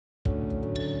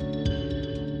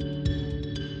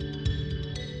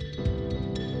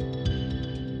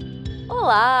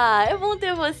Olá, é bom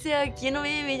ter você aqui no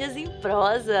Mídias em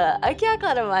Prosa. Aqui é a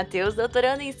Clara Matheus,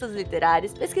 doutoranda em estudos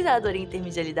literários, pesquisadora em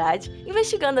intermedialidade,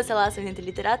 investigando as relações entre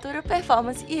literatura,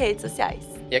 performance e redes sociais.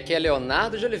 E aqui é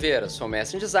Leonardo de Oliveira, sou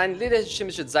mestre em design, líder de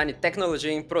times de design e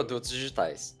tecnologia em produtos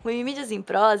digitais. O Mídias em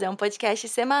Prosa é um podcast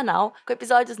semanal, com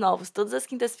episódios novos todas as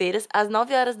quintas-feiras, às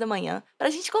 9 horas da manhã, para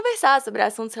a gente conversar sobre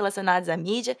assuntos relacionados à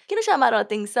mídia, que nos chamaram a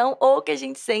atenção ou que a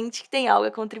gente sente que tem algo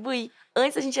a contribuir.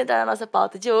 Antes da gente entrar na nossa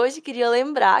pauta de hoje, queria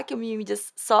lembrar que o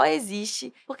Mídias só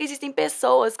existe porque existem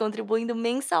pessoas contribuindo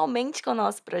mensalmente com o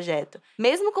nosso projeto.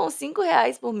 Mesmo com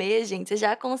R$5 por mês, gente, vocês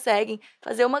já conseguem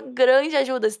fazer uma grande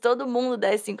ajuda. Se todo mundo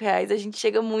der R$5, a gente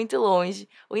chega muito longe.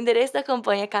 O endereço da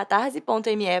campanha é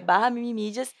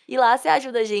catarse.me/mimimídias e lá você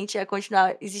ajuda a gente a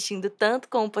continuar existindo tanto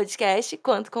com o podcast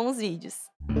quanto com os vídeos.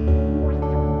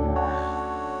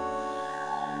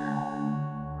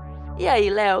 E aí,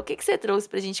 Léo, o que você trouxe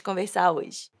pra gente conversar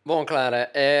hoje? Bom,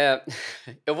 Clara,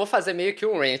 eu vou fazer meio que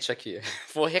um rant aqui.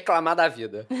 Vou reclamar da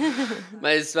vida.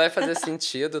 Mas vai fazer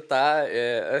sentido, tá?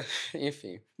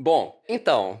 Enfim. Bom,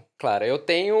 então, Clara, eu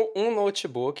tenho um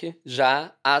notebook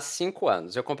já há 5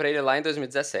 anos. Eu comprei ele lá em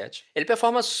 2017. Ele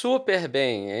performa super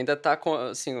bem, ainda tá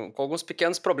com alguns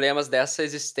pequenos problemas dessa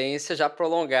existência já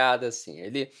prolongada, assim.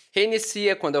 Ele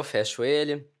reinicia quando eu fecho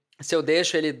ele. Se eu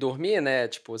deixo ele dormir, né,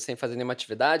 sem fazer nenhuma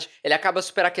atividade, ele acaba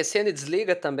superaquecendo e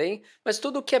desliga também, mas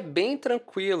tudo que é bem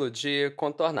tranquilo de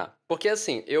contornar. Porque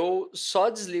assim, eu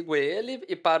só desligo ele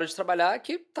e paro de trabalhar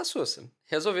que tá sussa.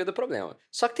 Resolvido o problema.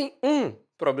 Só que tem um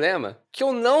problema que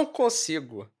eu não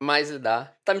consigo mais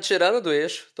lidar, tá me tirando do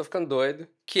eixo, tô ficando doido,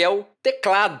 que é o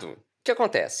teclado. O que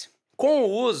acontece? Com o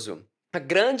uso, a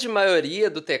grande maioria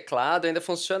do teclado ainda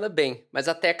funciona bem, mas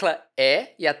a tecla E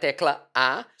e a tecla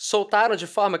A soltaram de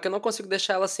forma que eu não consigo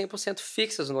deixar elas 100%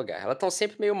 fixas no lugar. Elas estão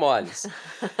sempre meio moles.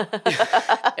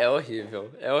 É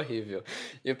horrível, é horrível.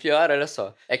 E o pior, olha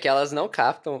só, é que elas não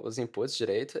captam os inputs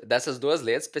direito, dessas duas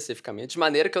letras especificamente, de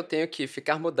maneira que eu tenho que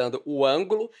ficar mudando o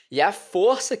ângulo e a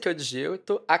força que eu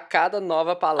digito a cada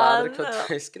nova palavra que eu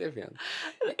tô escrevendo.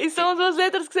 E são duas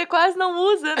letras que você quase não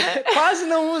usa, né? Quase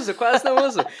não uso, quase não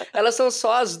uso. Elas são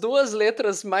só as duas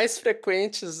letras mais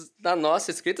frequentes da nossa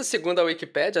escrita, segundo a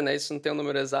Wikipédia, né? Isso não tem um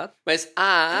número exato. Mas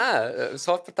a,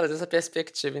 só para trazer essa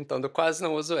perspectiva, então, do quase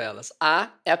não uso elas. A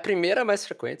é a primeira mais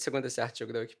frequente, segundo esse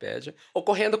artigo da Wikipédia,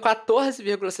 ocorrendo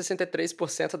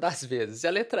 14,63% das vezes. E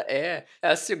a letra E é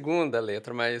a segunda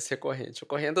letra mais recorrente,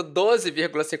 ocorrendo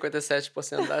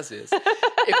 12,57% das vezes.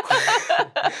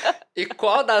 E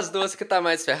qual das duas que tá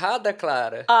mais ferrada,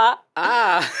 Clara?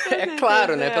 É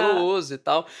claro, né? Pelo uso e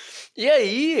tal. E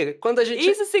aí, quando a gente...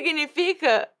 Isso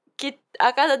significa que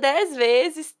a cada 10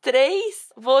 vezes,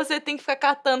 3, você tem que ficar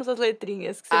catando essas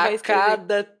letrinhas que você vai escrever. A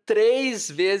cada 3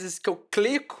 vezes que eu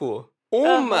clico,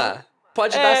 uma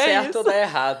pode dar certo ou dar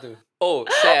errado.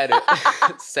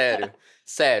 Sério.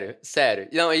 Sério.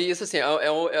 Não, e isso assim,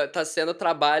 tá sendo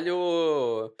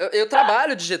trabalho... Eu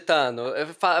trabalho digitando,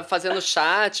 fazendo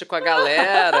chat com a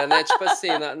galera, né?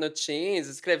 No Teams,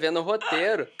 escrevendo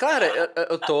roteiro. Cara,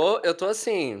 eu tô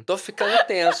assim, tô ficando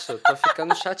tenso, tô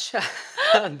ficando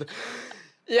chateado.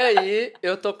 E aí,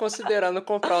 eu tô considerando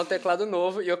comprar um teclado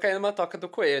novo e eu caí numa toca do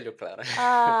coelho, Clara.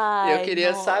 E eu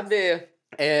queria saber...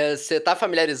 Você tá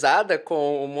familiarizada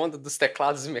com o mundo dos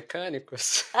teclados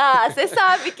mecânicos? Você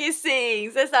sabe que sim.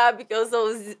 Você sabe que eu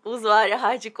sou usuária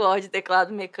hardcore de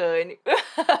teclado mecânico.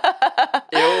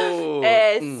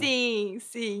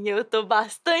 Sim. Eu tô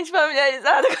bastante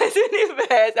familiarizada com esse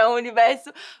universo. É um universo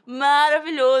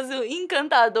maravilhoso,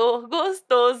 encantador,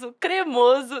 gostoso,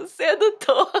 cremoso,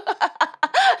 sedutor.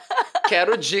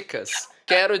 Quero dicas.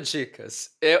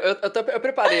 Eu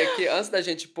preparei aqui, antes da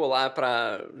gente pular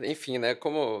pra... Enfim, né,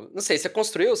 como... Não sei, você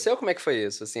construiu o seu? Como é que foi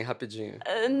isso, assim, rapidinho?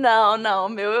 Não.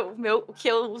 O que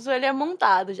eu uso, ele é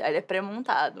montado já. Ele é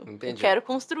pré-montado. Entendi. Eu quero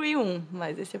construir um,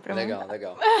 mas esse é pré-montado.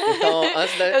 Legal. Então,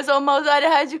 antes da... Eu sou uma usuária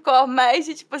hardcore, mas,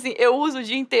 eu uso o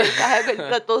dia inteiro, carrego ele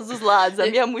pra todos os lados. A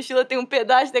minha mochila tem um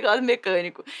pedaço de teclado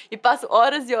mecânico. E passo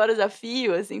horas e horas a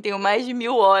fio, assim, tenho mais de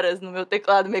 1000 horas no meu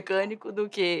teclado mecânico do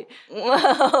que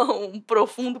um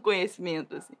profundo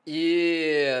conhecimento, assim.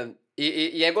 E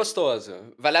é gostoso,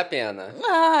 vale a pena.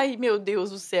 Ai, meu Deus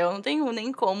do céu, não tenho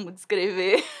nem como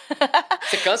descrever.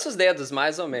 Você cansa os dedos,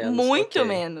 mais ou menos. Muito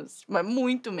menos, mas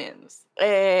muito menos.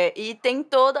 E tem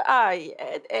toda...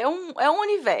 é um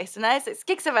universo, né? O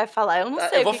que você vai falar? Eu não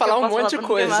sei. Eu vou falar um monte de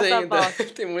coisa ainda.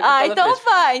 Tem muito então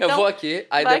vai. Eu vou aqui,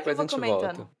 aí depois a gente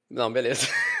volta. Não, beleza.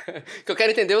 Que eu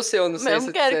quero entender o seu, não sei se... Eu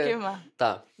não quero queimar.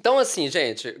 Tá. Então, assim,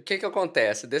 gente, o que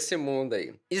acontece desse mundo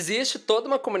aí? Existe toda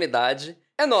uma comunidade...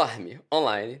 enorme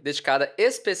online dedicada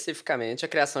especificamente à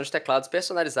criação de teclados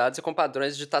personalizados e com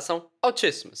padrões de digitação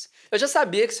altíssimos. Eu já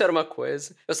sabia que isso era uma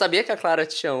coisa, eu sabia que a Clara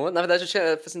tinha um, na verdade eu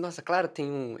falei assim, nossa, a Clara tem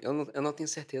um, eu não tenho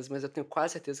certeza, mas eu tenho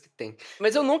quase certeza que tem.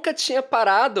 Mas eu nunca tinha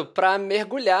parado pra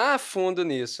mergulhar a fundo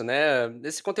nisso, né?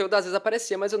 Esse conteúdo às vezes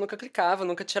aparecia, mas eu nunca clicava,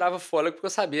 nunca tirava fôlego, porque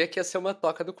eu sabia que ia ser uma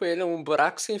toca do coelho, um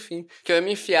buraco sem fim, que eu ia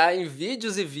me enfiar em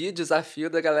vídeos e vídeos a fio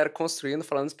da galera construindo,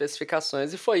 falando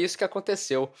especificações, e foi isso que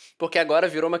aconteceu, porque agora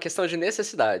virou uma questão de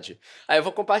necessidade. Aí eu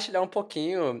vou compartilhar um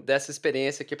pouquinho dessa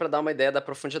experiência aqui pra dar uma ideia da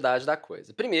profundidade da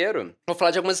coisa. Primeiro, vou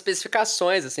falar de algumas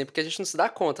especificações, assim, porque a gente não se dá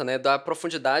conta, né, da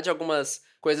profundidade de algumas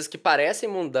coisas que parecem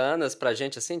mundanas pra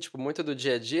gente, assim, tipo, muito do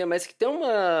dia a dia, mas que tem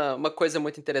uma coisa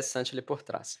muito interessante ali por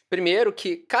trás. Primeiro,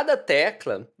 que cada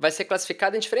tecla vai ser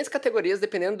classificada em diferentes categorias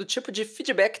dependendo do tipo de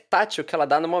feedback tátil que ela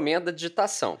dá no momento da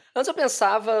digitação. Antes eu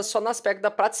pensava só no aspecto da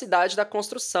praticidade da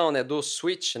construção, né, do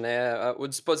switch, né, o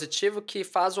dispositivo que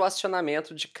faz o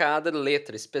acionamento de cada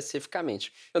letra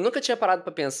especificamente. Eu nunca tinha parado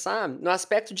pra pensar no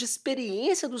aspecto de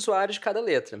experiência do usuário de cada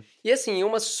letra. E assim, em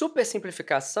uma super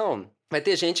simplificação, vai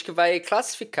ter gente que vai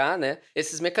classificar, né,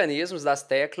 esses mecanismos das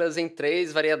teclas em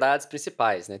 3 variedades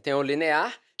principais, né? Tem o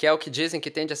linear, que é o que dizem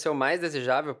que tende a ser o mais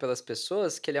desejável pelas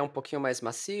pessoas, que ele é um pouquinho mais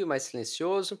macio, mais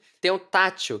silencioso. Tem o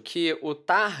tátil, que o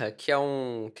Tarra, que é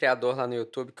um criador lá no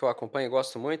YouTube que eu acompanho e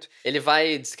gosto muito, ele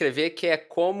vai descrever que é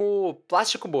como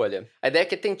plástico bolha. A ideia é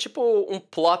que tem tipo um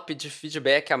plop de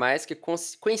feedback a mais que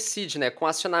coincide, né, com o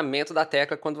acionamento da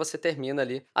tecla quando você termina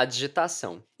ali a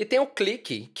digitação. E tem o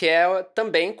clique, que é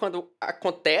também quando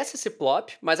acontece esse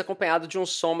plop, mas acompanhado de um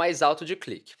som mais alto de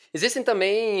clique. Existem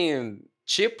também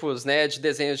tipos, né, de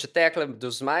desenhos de tecla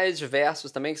dos mais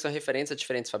diversos também, que são referentes a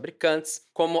diferentes fabricantes,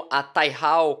 como a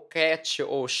Taihao, Cat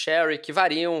ou Sherry, que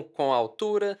variam com a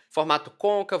altura, formato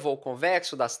côncavo ou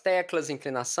convexo das teclas,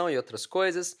 inclinação e outras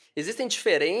coisas. Existem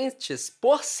diferentes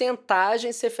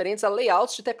porcentagens referentes a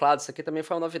layouts de teclados. Isso aqui também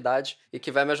foi uma novidade e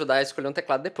que vai me ajudar a escolher um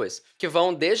teclado depois. Que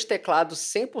vão desde teclados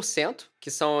 100%,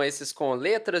 que são esses com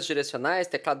letras direcionais,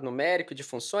 teclado numérico de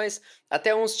funções,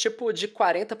 até uns tipo de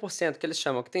 40%, que eles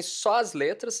chamam, que tem só as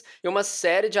letras e uma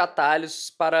série de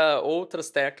atalhos para outras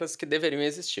teclas que deveriam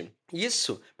existir.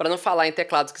 Isso para não falar em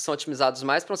teclados que são otimizados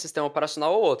mais para um sistema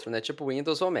operacional ou outro, né, tipo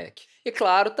Windows ou Mac. E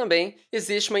claro, também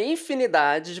existe uma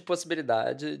infinidade de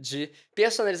possibilidade de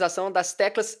personalização das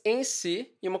teclas em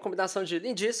si e uma combinação de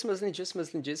lindíssimas,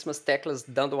 lindíssimas, lindíssimas teclas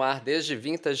dando um ar desde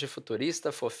vintage,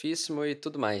 futurista, fofíssimo e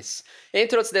tudo mais.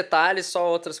 Entre outros detalhes, só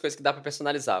outras coisas que dá para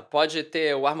personalizar. Pode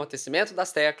ter o amortecimento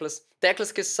das teclas,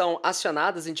 teclas que são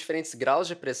acionadas em diferentes graus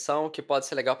de pressão, que pode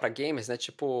ser legal para gamers, né?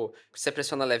 Tipo, você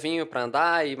pressiona levinho para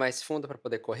andar e mais fundo para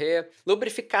poder correr.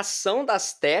 Lubrificação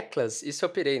das teclas, isso eu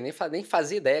pirei, nem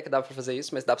fazia ideia que dava para fazer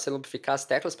isso, mas dá para você lubrificar as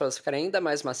teclas para elas ficarem ainda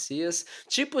mais macias.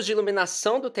 Tipos de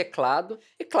iluminação do teclado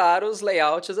e, claro, os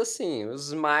layouts assim,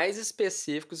 os mais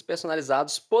específicos e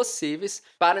personalizados possíveis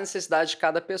para a necessidade de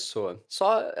cada pessoa.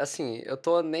 Só, assim, eu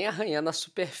tô nem arranhando a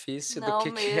superfície do Não que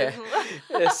é mesmo.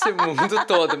 esse mundo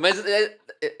todo, mas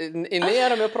e nem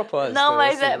era meu propósito, Não,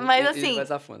 assim, mas ir assim,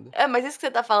 mais a fundo. mas isso que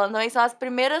você tá falando também são as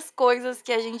primeiras coisas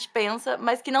que a gente pensa,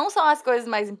 mas que não são as coisas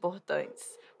mais importantes.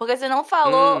 Porque você não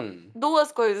falou Hum,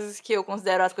 2 coisas que eu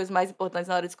considero as coisas mais importantes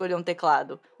na hora de escolher um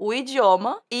teclado: o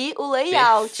idioma e o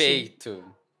layout. perfeito.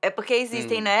 É porque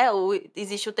existem, Hum, né,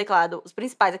 existe o teclado, os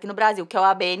principais aqui no Brasil, que é o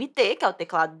ABNT, que é o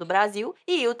teclado do Brasil,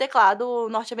 e o teclado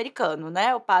norte-americano,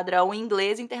 né, o padrão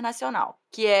inglês internacional,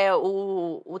 que é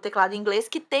o teclado inglês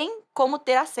que tem como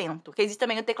ter acento. Porque existe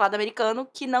também o teclado americano,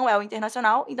 que não é o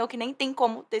internacional, então que nem tem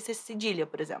como ter cedilha,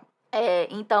 por exemplo.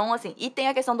 Então, assim, e tem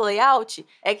a questão do layout,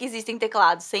 é que existem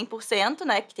teclados 100%,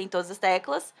 né, que tem todas as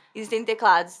teclas, existem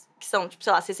teclados que são, tipo,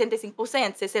 sei lá,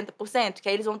 65%, 60%, que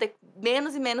aí eles vão ter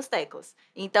menos e menos teclas.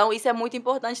 Então, isso é muito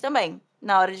importante também,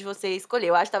 na hora de você escolher.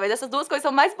 Eu acho que talvez essas 2 coisas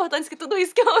são mais importantes que tudo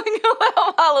isso que o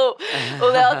Léo falou. O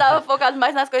Léo tava focado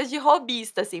mais nas coisas de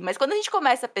hobbyista, assim. Mas quando a gente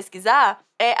começa a pesquisar,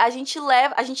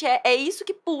 é isso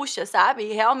que puxa, sabe?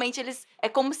 E realmente é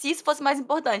como se isso fosse mais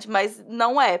importante, mas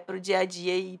não é pro dia a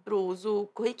dia e pro uso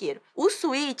corriqueiro. O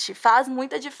switch faz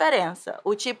muita diferença,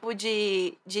 o tipo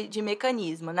de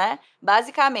mecanismo, né?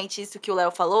 Basicamente, isso que o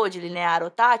Léo falou, de linear ou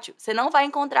tátil, você não vai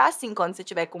encontrar assim quando você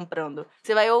estiver comprando.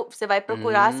 Você vai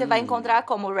procurar, você vai encontrar hum,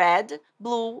 como red,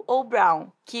 blue ou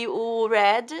brown. Que o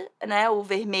red, né, o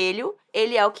vermelho,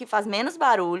 ele é o que faz menos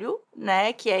barulho,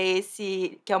 né? Que é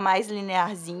esse, que é o mais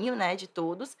linearzinho, né, de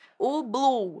todos. O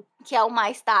Blue, que é o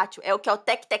mais tátil, é o que é o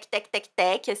tec, tec, tec, tec,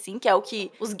 tec, assim, que é o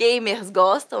que os gamers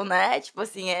gostam, né? Tipo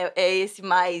assim, é esse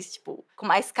mais, tipo, com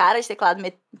mais cara de teclado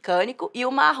mecânico. E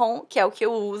o marrom, que é o que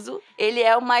eu uso, ele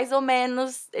é o mais ou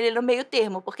menos, ele é no meio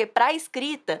termo, porque pra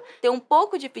escrita, ter um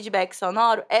pouco de feedback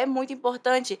sonoro é muito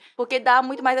importante, porque dá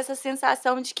muito mais essa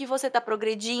sensação de que você tá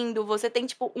progredindo, você tem,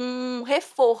 tipo, um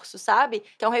reforço, sabe?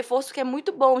 Que é um reforço que é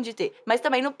muito bom de ter. Mas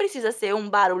também não precisa ser um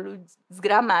barulho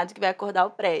desgramado que vai acordar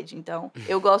o prédio. Então,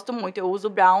 eu gosto muito, eu uso o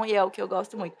brown e é o que eu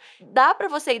gosto muito. Dá pra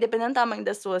você ir, dependendo do tamanho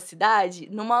da sua cidade,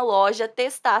 numa loja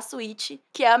testar a Switch,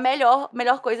 que é a melhor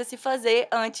coisa a se fazer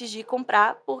antes de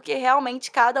comprar, porque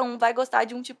realmente cada um vai gostar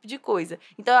de um tipo de coisa.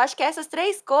 Então, eu acho que essas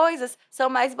 3 coisas são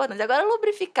mais importantes. Agora,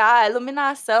 lubrificar,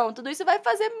 iluminação, tudo isso vai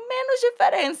fazer menos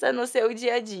diferença no seu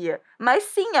dia a dia. Mas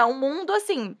sim, é um mundo,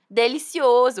 assim,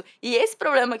 delicioso. E esse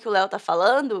problema que o Léo tá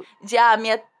falando, de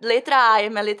minha letra A e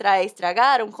minha letra E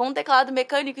estragaram, com o teclado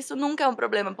mecânico isso nunca é um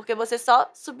problema, porque você só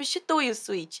substitui o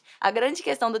switch. A grande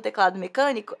questão do teclado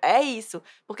mecânico é isso,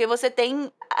 porque você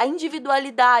tem a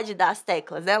individualidade das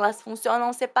teclas, né? Elas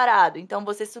funcionam separado, então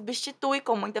você substitui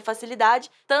com muita facilidade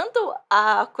tanto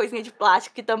a coisinha de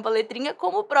plástico que tampa a letrinha,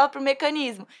 como o próprio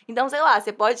mecanismo. Então, sei lá,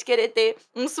 você pode querer ter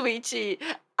um switch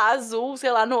azul,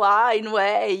 sei lá, no A e no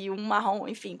E, e um marrom,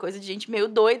 enfim, coisa de gente meio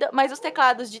doida, mas os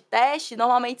teclados de teste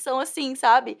normalmente são assim,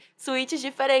 sabe? Switches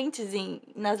diferentes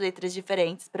nas letras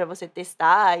diferentes pra você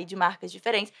testar e de marcas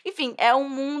diferentes. Enfim, é um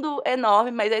mundo enorme,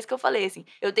 mas é isso que eu falei, assim,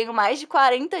 eu tenho mais de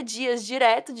 40 dias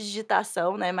direto de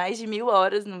digitação, né? Mais de 1000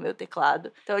 horas no meu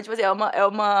teclado. Então, tipo assim, é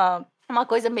uma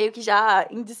coisa meio que já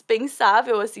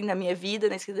indispensável, assim, na minha vida,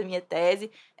 na escrita da minha tese,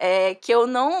 que eu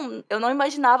não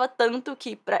imaginava tanto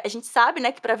que... A gente sabe,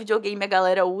 né, que pra videogame a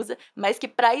galera usa, mas que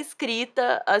pra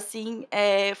escrita, assim,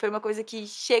 foi uma coisa que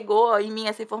chegou em mim,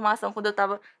 essa informação, quando eu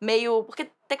tava meio... Porque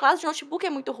teclado de notebook é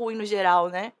muito ruim no geral,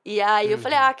 né? E aí eu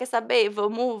falei, quer saber?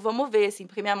 Vamos ver, assim,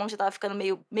 porque minha mão já tava ficando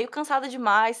meio cansada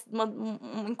demais,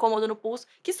 um incômodo no pulso,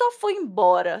 que só foi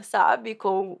embora, sabe?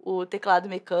 Com o teclado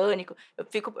mecânico.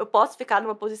 Eu posso ficar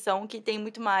numa posição que tem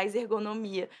muito mais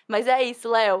ergonomia. Mas é isso,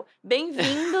 Léo.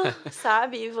 Bem-vindo,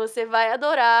 sabe? Você vai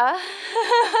adorar.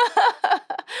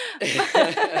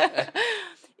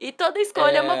 E toda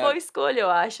escolha é uma boa escolha, eu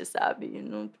acho, sabe?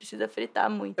 Não precisa fritar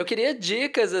muito. Eu queria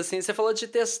dicas, assim, você falou de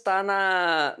testar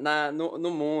no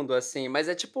mundo, assim, mas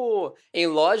é tipo em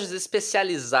lojas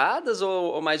especializadas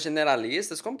ou mais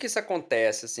generalistas? Como que isso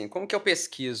acontece, assim? Como que eu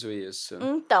pesquiso isso?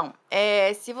 Então,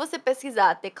 se você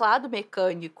pesquisar teclado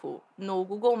mecânico no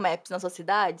Google Maps na sua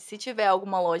cidade, se tiver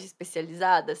alguma loja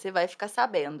especializada, você vai ficar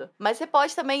sabendo. Mas você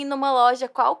pode também ir numa loja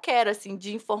qualquer, assim,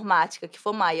 de informática que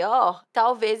for maior,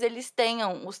 talvez eles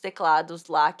tenham os teclados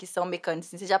lá que são mecânicos.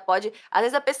 Assim, você já pode... Às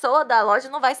vezes a pessoa da loja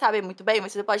não vai saber muito bem,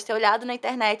 mas você pode ter olhado na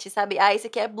internet, sabe? Esse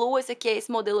aqui é blue,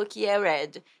 esse modelo aqui é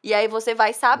red. E aí você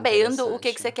vai sabendo o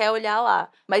que você quer olhar lá.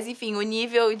 Mas enfim, o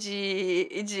nível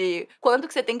de quanto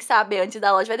que você tem que saber antes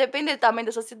da loja vai depender do tamanho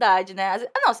da sua cidade, né?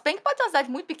 Não, se bem que pode ter uma cidade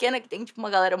muito pequena que tem, tipo, uma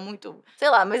galera muito... Sei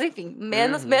lá, mas enfim,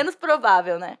 menos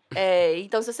provável, né?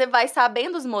 Então, se você vai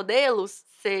sabendo os modelos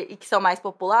e que são mais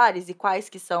populares e quais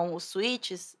que são os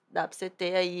switches, dá pra você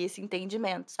ter aí esse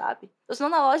entendimento, sabe? Ou senão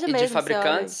na loja E mesmo, você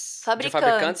olha. de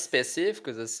fabricantes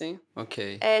específicos, assim?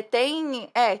 Ok.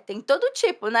 Tem todo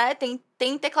tipo, né?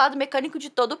 Tem teclado mecânico de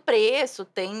todo preço,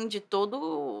 tem de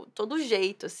todo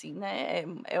jeito, assim, né?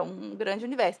 É um grande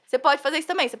universo. Você pode fazer isso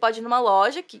também. Você pode ir numa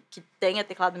loja que tenha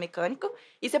teclado mecânico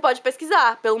e você pode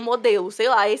pesquisar pelo modelo, sei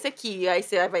lá, esse aqui. Aí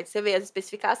você vê as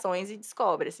especificações e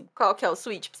descobre, assim, qual que é o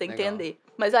switch pra você entender.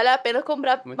 Mas vale a pena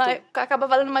comprar, acaba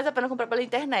valendo mais a pena comprar pela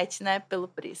internet, né? Pelo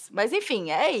preço. Mas enfim,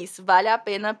 é isso. Vale a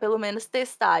pena pelo menos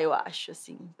testar, eu acho,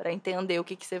 assim, pra entender o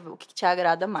que te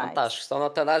agrada mais. Fantástico. Estou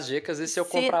anotando as dicas e se eu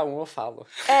comprar um, eu falo.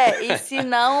 E se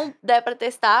não der pra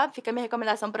testar, fica a minha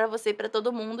recomendação pra você e pra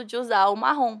todo mundo de usar o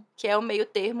marrom, que é o meio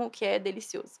termo, que é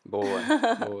delicioso. Boa.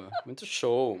 Muito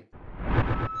show.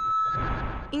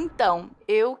 Então,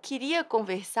 eu queria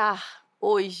conversar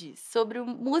hoje sobre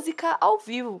música ao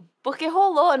vivo. Porque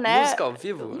rolou, né? Música ao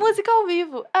vivo? Música ao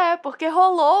vivo. Porque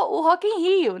rolou o Rock in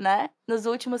Rio, né? Nos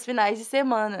últimos finais de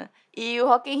semana. E o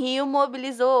Rock in Rio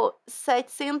mobilizou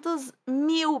 700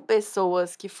 mil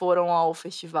pessoas que foram ao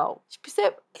festival. Tipo, isso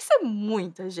é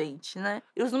muita gente, né?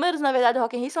 E os números, na verdade, do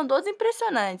Rock in Rio são todos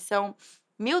impressionantes. São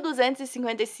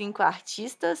 1.255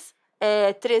 artistas,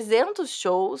 300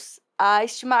 shows, a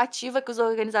estimativa que os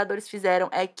organizadores fizeram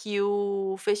é que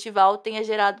o festival tenha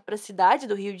gerado para a cidade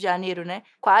do Rio de Janeiro, né,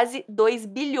 quase 2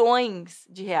 bilhões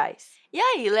de reais. E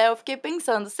aí, Léo, eu fiquei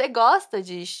pensando, você gosta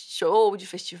de show, de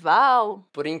festival?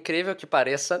 Por incrível que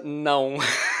pareça, não.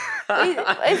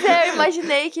 Pois é, eu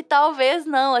imaginei que talvez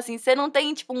não, assim, você não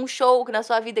tem, tipo, um show na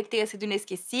sua vida que tenha sido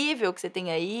inesquecível, que você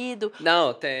tenha ido?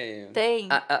 Não, tenho. Tem?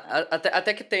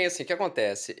 Até que tem, assim, o que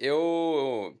acontece?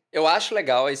 Eu acho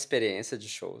legal a experiência de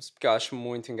shows, porque eu acho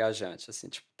muito engajante, assim,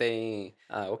 tipo, tem,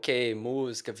 ok,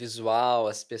 música, visual,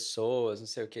 as pessoas, não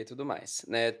sei o que e tudo mais,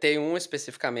 né? Tem um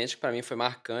especificamente que pra mim foi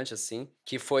marcante, assim,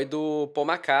 que foi do Paul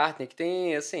McCartney, que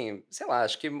tem, assim, sei lá,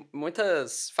 acho que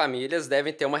muitas famílias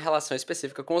devem ter uma relação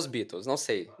específica com os Beatles, não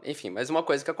sei, enfim, mas uma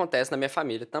coisa que acontece na minha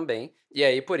família também, e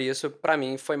aí por isso, pra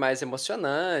mim, foi mais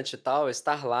emocionante e tal,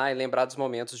 estar lá e lembrar dos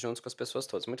momentos juntos com as pessoas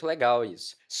todas, muito legal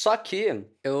isso. Só que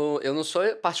eu não sou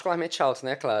particularmente alto,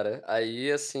 né, Clara?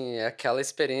 Aí, assim, é aquela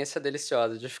experiência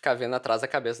deliciosa de ficar vendo atrás da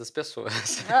cabeça das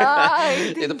pessoas. Ah,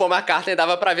 E do entendi. Paul McCartney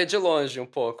dava pra ver de longe um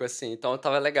pouco, assim, então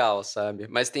tava legal, sabe?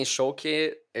 Mas tem show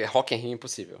que é Rock in Rio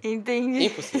impossível. Entendi.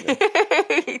 Impossível.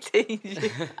 Entendi.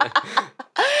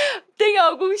 Tem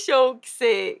algum show que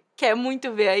você quer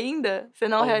muito ver ainda? Você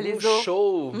não Algum realizou?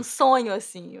 show... Um sonho,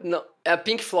 assim. Não, é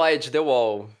Pink Floyd, The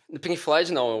Wall. Pink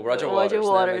Floyd não, o Roger Roger Waters,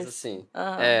 né? Mas Waters. assim,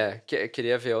 Aham.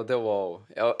 queria ver o The Wall.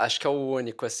 Eu acho que é o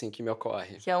único, assim, que me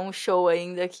ocorre. Que é um show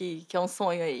ainda que é um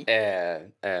sonho aí.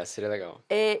 Seria legal.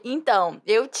 Então,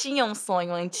 eu tinha um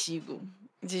sonho antigo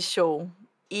de show.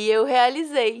 E eu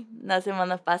realizei na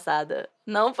semana passada.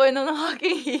 Não foi no Rock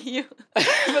in Rio.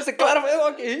 Você, claro, vai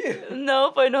Rock in Rio.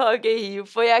 Não foi no Rock in Rio.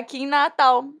 Foi aqui em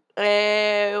Natal.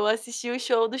 Eu assisti o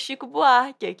show do Chico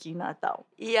Buarque aqui em Natal.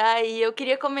 E aí eu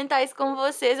queria comentar isso com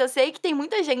vocês. Eu sei que tem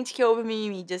muita gente que ouve Mini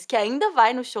Mídias que ainda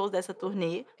vai nos shows dessa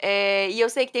turnê. E eu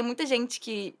sei que tem muita gente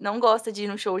que não gosta de ir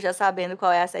no show já sabendo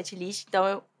qual é a setlist.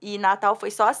 E Natal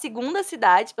foi só a segunda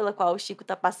cidade pela qual o Chico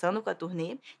tá passando com a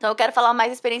turnê. Então eu quero falar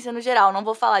mais experiência no geral. Não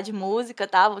vou falar de música,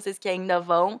 tá? Vocês que ainda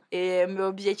vão. Meu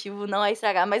objetivo não é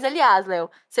estragar. Mas, aliás,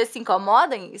 Léo, você se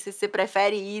incomoda? Você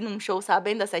prefere ir num show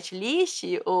sabendo da setlist?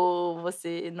 Ou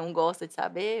você não gosta de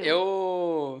saber?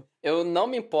 Eu não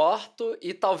me importo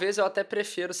e talvez eu até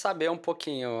prefiro saber um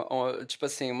pouquinho, tipo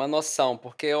assim, uma noção,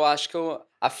 porque eu acho que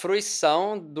a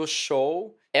fruição do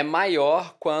show é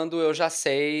maior quando eu já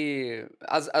sei.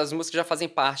 As músicas já fazem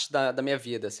parte da minha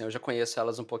vida, assim, eu já conheço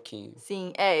elas um pouquinho.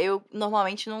 Sim, eu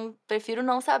normalmente não prefiro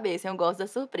não saber, assim, eu gosto da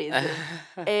surpresa.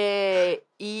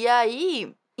 E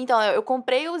aí, então, eu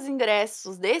comprei os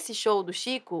ingressos desse show do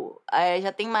Chico,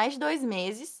 já tem mais de 2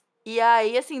 meses. E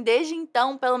aí, assim, desde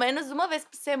então, pelo menos uma vez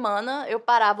por semana, eu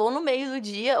parava ou no meio do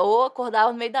dia ou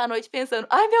acordava no meio da noite pensando: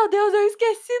 ai meu Deus, eu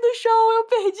esqueci do show, eu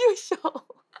perdi o show.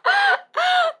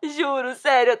 Juro,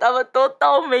 sério, eu tava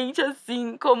totalmente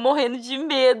assim, morrendo de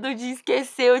medo de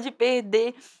esquecer ou de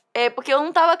perder. Porque eu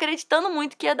não tava acreditando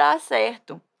muito que ia dar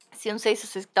certo. Assim, eu não sei se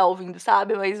vocês que estão ouvindo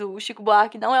sabem, mas o Chico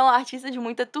Buarque não é um artista de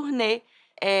muita turnê.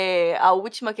 A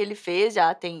última que ele fez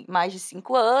já tem mais de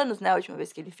 5 anos, né? A última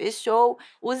vez que ele fez show.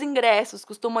 Os ingressos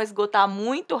costumam esgotar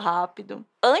muito rápido.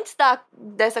 Antes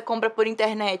dessa compra por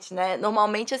internet, né?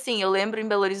 Normalmente, assim, eu lembro em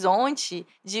Belo Horizonte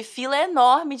de fila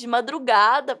enorme de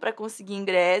madrugada para conseguir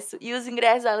ingresso. E os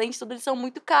ingressos, além de tudo, eles são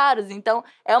muito caros. Então,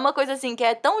 é uma coisa assim que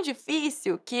é tão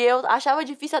difícil que eu achava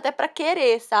difícil até para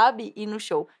querer, sabe? Ir no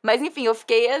show. Mas enfim, eu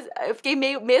fiquei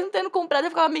meio, mesmo tendo comprado, eu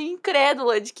ficava meio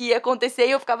incrédula de que ia acontecer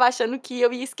e eu ficava achando que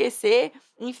eu ia esquecer.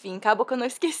 Enfim, acabou que eu não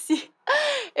esqueci.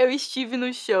 Eu estive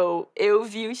no show, eu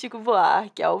vi o Chico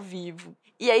Buarque ao vivo.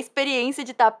 E a experiência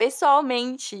de estar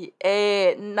pessoalmente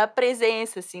na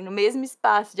presença, assim, no mesmo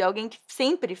espaço de alguém que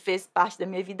sempre fez parte da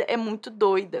minha vida é muito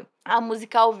doida. A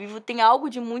música ao vivo tem algo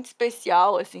de muito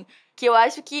especial, assim, que eu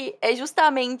acho que é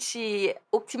justamente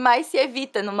o que mais se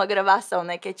evita numa gravação,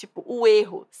 né? Que é tipo o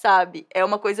erro, sabe? É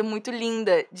uma coisa muito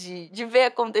linda de ver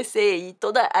acontecer e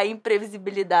toda a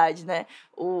imprevisibilidade, né?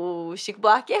 O Chico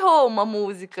Buarque errou uma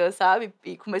música, sabe?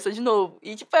 E começou de novo.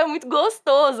 E, tipo, é muito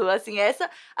gostoso, assim, essa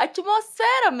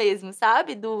atmosfera mesmo,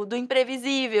 sabe? Do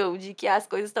imprevisível, de que as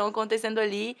coisas estão acontecendo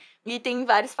ali e tem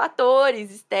vários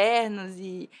fatores externos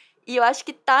e eu acho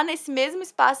que tá nesse mesmo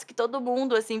espaço que todo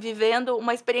mundo, assim, vivendo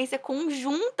uma experiência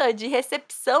conjunta de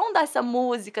recepção dessa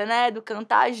música, né? Do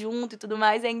cantar junto e tudo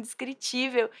mais, é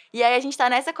indescritível. E aí a gente tá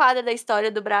nessa quadra da história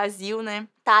do Brasil, né?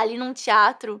 Tá ali num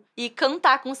teatro e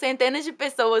cantar com centenas de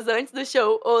pessoas antes do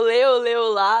show. Olê, olê,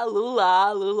 olá,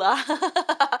 lulá, lulá.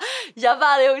 Já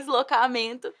valeu o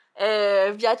deslocamento.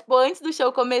 Já, tipo, antes do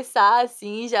show começar,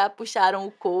 assim, já puxaram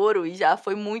o coro e já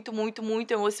foi muito, muito,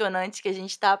 muito emocionante que a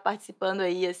gente tá participando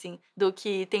aí, assim, do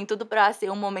que tem tudo pra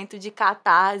ser um momento de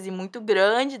catarse muito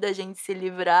grande da gente se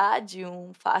livrar de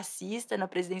um fascista na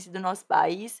presidência do nosso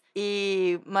país.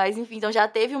 Mas, enfim, então já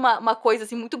teve uma coisa,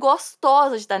 assim, muito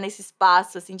gostosa de estar nesse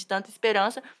espaço, assim, de tanta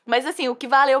esperança. Mas, assim, o que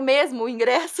valeu mesmo o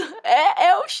ingresso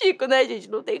é o Chico, né, gente?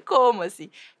 Não tem como, assim.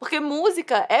 Porque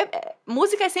música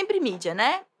é sempre mídia,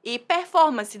 né? E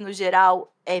performance, no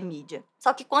geral, é mídia.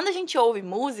 Só que quando a gente ouve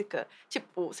música,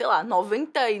 tipo, sei lá,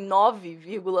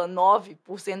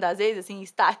 99,9% das vezes, assim,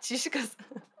 estatísticas.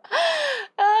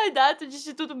 Ai, dado de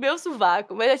Instituto Meu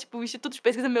Sovaco. Mas é tipo o Instituto de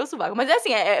Pesquisa Meu Sovaco. Mas é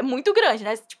assim, é muito grande,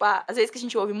 né? Tipo, às vezes que a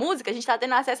gente ouve música, a gente tá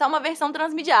tendo acesso a uma versão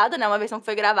transmediada, né? Uma versão que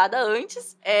foi gravada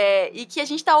antes. E que a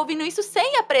gente tá ouvindo isso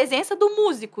sem a presença do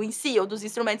músico em si, ou dos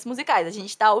instrumentos musicais. A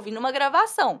gente tá ouvindo uma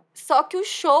gravação. Só que o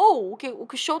show, o que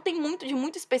o show tem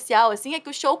muito especial, assim, é que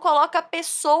o show coloca a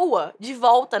pessoa de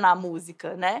volta na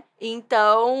música, né?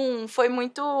 Então, foi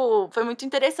muito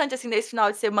interessante, assim, nesse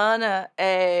final de semana,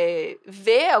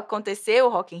 ver acontecer o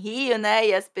Rock in Rio, né?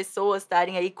 E as pessoas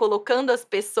estarem aí colocando as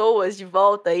pessoas de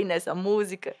volta aí nessa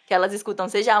música, que elas escutam,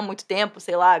 seja há muito tempo,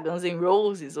 sei lá, Guns N'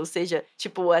 Roses, ou seja,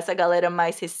 tipo, essa galera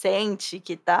mais recente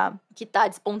que tá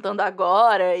despontando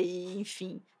agora, e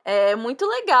enfim. É muito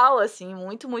legal, assim,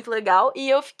 muito, muito legal. E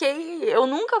eu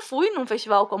nunca fui num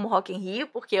festival como Rock in Rio,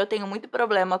 porque eu tenho muito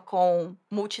problema com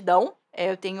multidão.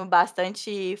 Eu tenho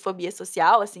bastante fobia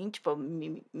social, assim, tipo,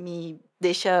 me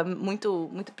deixa muito,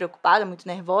 muito preocupada, muito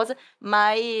nervosa.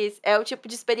 Mas é o tipo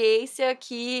de experiência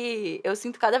que eu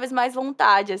sinto cada vez mais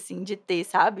vontade, assim, de ter,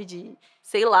 sabe? De,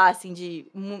 sei lá, assim, de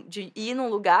ir num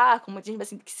lugar com muita gente,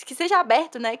 assim, que seja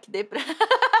aberto, né? Que dê pra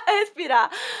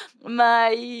respirar.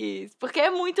 Mas porque é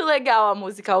muito legal a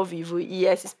música ao vivo e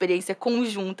essa experiência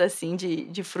conjunta, assim,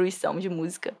 de fruição de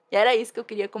música. E era isso que eu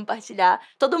queria compartilhar.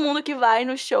 Todo mundo que vai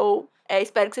no show,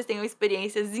 espero que vocês tenham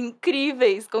experiências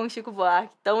incríveis com o Chico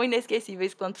Buarque, tão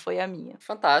inesquecíveis quanto foi a minha.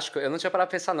 Fantástico. Eu não tinha parado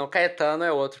pra pensar, não. Caetano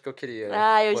é outro que eu queria.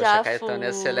 Ah, eu Poxa, já Caetano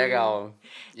ia ser fui. legal.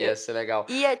 Ia ser legal.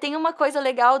 Tem uma coisa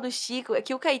legal do Chico, é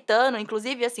que o Caetano,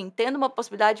 inclusive, assim, tendo uma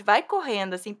possibilidade, vai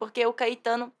correndo, assim, porque o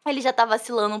Caetano, ele já tá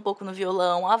vacilando um pouco no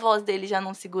violão, a voz dele já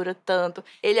não segura tanto.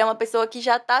 Ele é uma pessoa que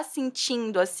já tá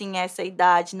sentindo, assim, essa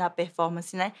idade na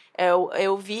performance, né?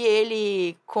 Eu vi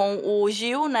ele com o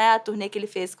Gil, né? A turnê que ele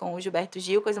fez com o Gilberto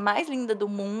Gil, coisa mais linda do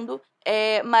mundo.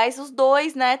 Mas os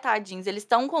dois, né, tadinhos, eles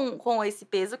estão com esse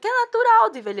peso que é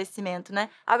natural do envelhecimento, né?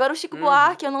 Agora o Chico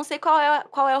Buarque, eu não sei qual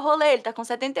é o rolê, ele tá com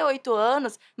 78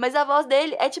 anos, mas a voz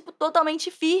dele é, tipo, totalmente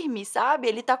firme, sabe?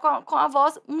 Ele tá com a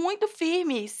voz muito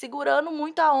firme, segurando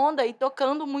muito a onda e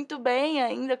tocando muito bem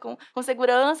ainda, com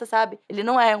segurança, sabe? Ele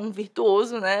não é um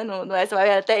virtuoso, né? Não é,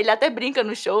 ele até brinca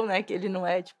no show, né? Que ele não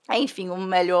é, tipo, enfim, o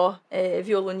melhor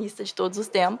violonista de todos os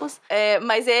tempos.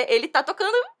 Mas ele tá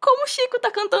tocando como o Chico, tá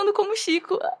cantando como o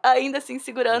Chico, ainda assim,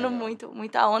 segurando Legal.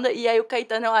 muita onda. E aí o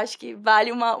Caetano, eu acho que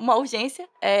vale uma urgência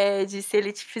de se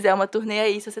ele fizer uma turnê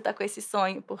aí, se você tá com esse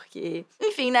sonho, porque,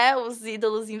 enfim, né, os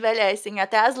ídolos envelhecem,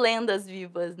 até as lendas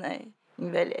vivas, né,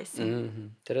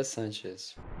 envelhecem. Interessante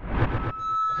isso.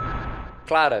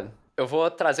 Clara, eu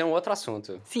vou trazer um outro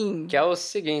assunto. Sim. Que é o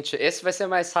seguinte, esse vai ser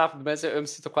mais rápido, mas eu me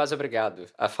sinto quase obrigado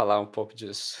a falar um pouco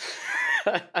disso.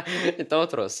 Então eu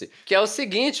trouxe. Que é o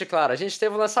seguinte, Clara, a gente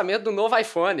teve o lançamento do novo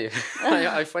iPhone.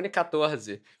 iPhone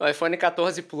 14. O iPhone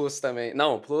 14 Plus também.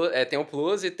 Não, tem o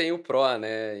Plus e tem o Pro,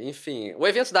 né? Enfim, o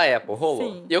evento da Apple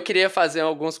rolou. Sim. E eu queria fazer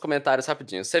alguns comentários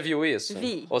rapidinho. Você viu isso?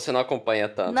 Vi. Ou você não acompanha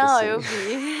tanto Não, assim? eu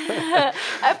vi.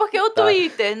 É porque o Tá.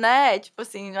 Twitter, né? Tipo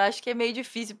assim, eu acho que é meio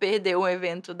difícil perder um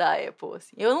evento da Apple,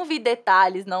 assim. Eu não vi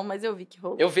detalhes, não, mas eu vi que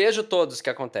rolou. Eu vejo todos que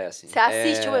acontecem. Você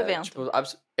assiste o evento? Tipo,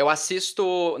 eu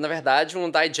assisto, na verdade, um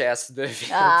digest do evento, que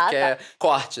Tá. é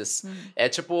cortes. É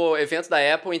tipo, evento da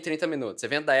Apple em 30 minutos,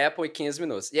 evento da Apple em 15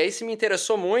 minutos. E aí, se me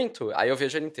interessou muito, aí eu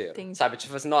vejo ele inteiro. Entendi. Sabe?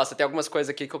 Tipo assim, nossa, tem algumas coisas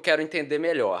aqui que eu quero entender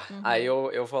melhor. Aí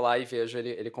eu vou lá e vejo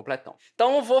ele completão.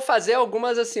 Então, eu vou fazer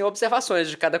algumas, assim, observações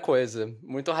de cada coisa,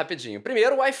 muito rapidinho.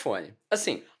 Primeiro, o iPhone.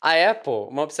 Assim, a Apple,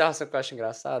 uma observação que eu acho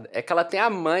engraçada, é que ela tem a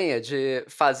manha de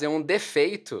fazer um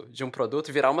defeito de um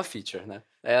produto virar uma feature, né?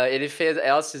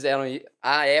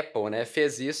 A Apple, né,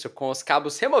 fez isso com os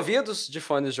cabos removidos de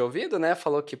fones de ouvido, né?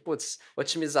 Falou que, putz,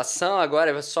 otimização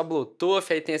agora é só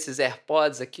Bluetooth, aí tem esses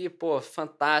AirPods aqui, pô,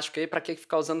 fantástico, aí pra que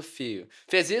ficar usando fio?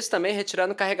 Fez isso também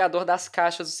retirando o carregador das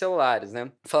caixas dos celulares,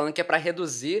 né? Falando que é pra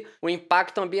reduzir o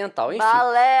impacto ambiental, enfim.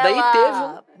 Balela! Daí teve...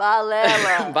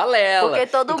 Balela! Balela! Porque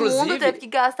todo mundo Inclusive... teve que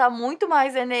gastar muito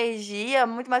mais energia,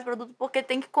 muito mais produto, porque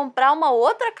tem que comprar uma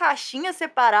outra caixinha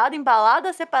separada,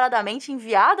 embalada separadamente, enviada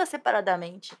enviada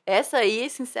separadamente. Essa aí,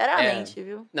 sinceramente,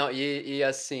 viu? Não,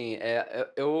 assim,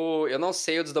 eu não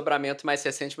sei o desdobramento mais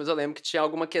recente, mas eu lembro que tinha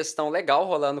alguma questão legal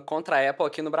rolando contra a Apple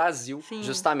aqui no Brasil, Sim.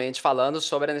 justamente falando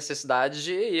sobre a necessidade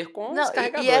de ir com os Não,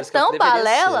 carregadores, e é que é o que tão deveria ser,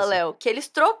 balela, assim. Léo, que eles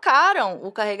trocaram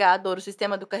o carregador, o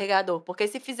sistema do carregador. Porque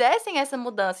se fizessem essa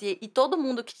mudança e todo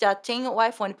mundo que já tinha o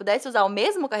iPhone pudesse usar o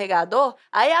mesmo carregador,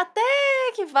 aí até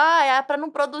que vai, pra não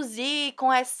produzir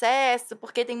com excesso,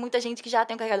 porque tem muita gente que já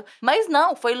tem o carregador. Mas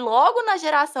não, foi logo na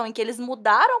geração em que eles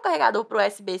mudaram o carregador pro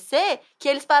USB-C que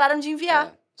eles pararam de enviar.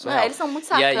 Não, Surreal. eles são muito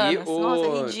E aí, sacanas. Nossa,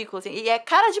 é ridículo. Assim. E é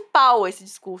cara de pau esse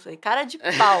discurso aí, cara de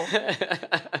pau.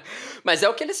 Mas é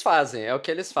o que eles fazem, é o que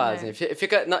eles fazem. É.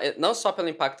 Fica, não só pelo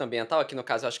impacto ambiental, aqui no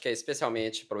caso eu acho que é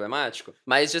especialmente problemático,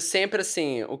 mas de sempre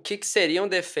assim, o que seria um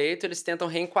defeito, eles tentam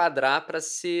reenquadrar pra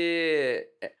se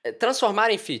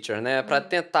transformar em feature, né? Pra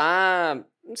tentar,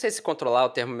 não sei se controlar é o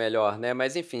termo melhor, né?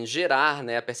 Mas enfim, gerar,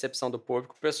 né, a percepção do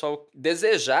público, o pessoal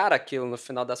desejar aquilo no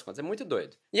final das contas. É muito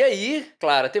doido. E aí,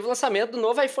 claro, teve o lançamento do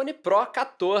novo iPhone Pro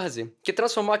 14, que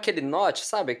transformou aquele notch,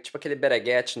 sabe? Tipo aquele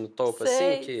bereguete no topo,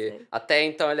 assim, que Sei. até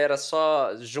então ele era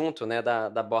só junto, né,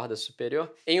 da borda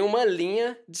superior, em uma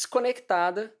linha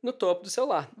desconectada no topo do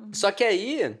celular. Só que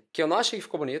aí, que eu não achei que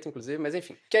ficou bonito, inclusive, mas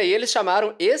enfim, que aí eles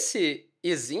chamaram esse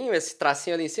izinho, esse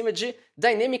tracinho ali em cima, de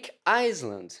Dynamic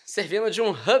Island, servindo de um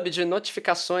hub de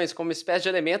notificações como uma espécie de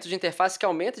elemento de interface que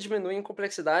aumenta e diminui em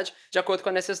complexidade de acordo com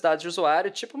a necessidade do usuário,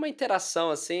 tipo uma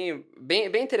interação assim, bem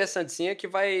interessantezinha que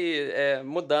vai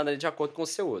mudando ali de acordo com o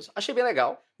seu uso. Achei bem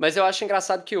legal, mas eu acho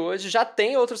engraçado que hoje já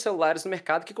tem outros celulares no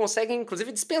mercado que conseguem,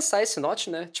 inclusive, dispensar esse notch,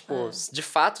 né? Tipo, de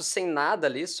fato, sem nada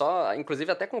ali, só,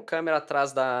 inclusive até com câmera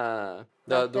atrás da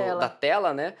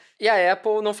tela, né? E a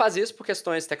Apple não faz isso por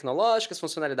questões tecnológicas,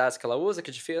 funcionalidades que ela usa,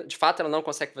 que de fato ela não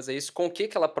consegue fazer isso com o que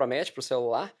ela promete pro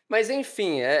celular. Mas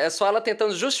enfim, é só ela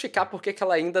tentando justificar por que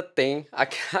ela ainda tem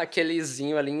aquele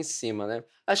izinho ali em cima, né?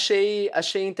 Achei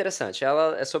interessante.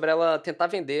 É sobre ela tentar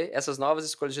vender essas novas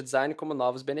escolhas de design como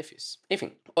novos benefícios.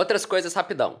 Enfim, outras coisas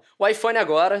rapidão. O iPhone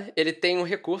agora, ele tem um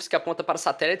recurso que aponta para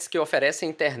satélites que oferecem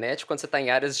internet quando você está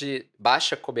em áreas de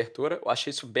baixa cobertura. Eu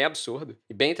achei isso bem absurdo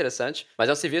e bem interessante. Mas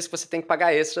é um serviço que você tem que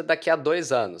pagar extra daqui a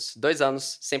 2 anos. 2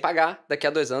 anos sem pagar, daqui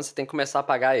a 2 anos você tem que começar a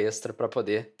pagar extra para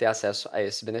poder ter acesso a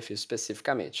esse benefício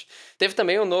especificamente. Teve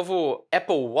também o novo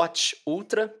Apple Watch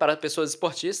Ultra para pessoas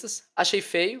esportistas. Achei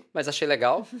feio, mas achei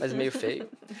legal, mas meio feio.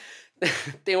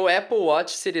 Tem o Apple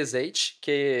Watch Series 8,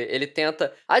 que ele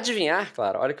tenta adivinhar,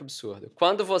 claro, olha que absurdo,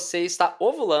 quando você está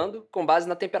ovulando com base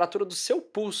na temperatura do seu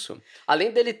pulso. Além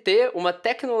dele ter uma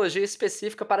tecnologia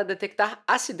específica para detectar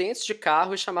acidentes de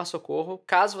carro e chamar socorro,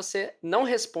 caso você não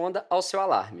responda ao seu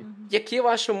alarme. E aqui eu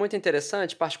acho muito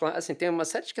interessante, particular, assim, tem uma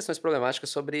série de questões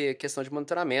problemáticas sobre questão de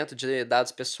monitoramento de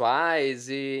dados pessoais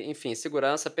e, enfim,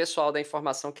 segurança pessoal da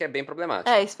informação, que é bem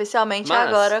problemático. Especialmente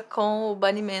agora com o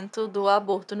banimento do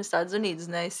aborto nos Estados Unidos,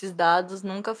 né? Esses dados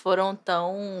nunca foram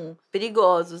tão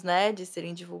perigosos, né, de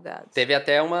serem divulgados. Teve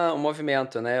até um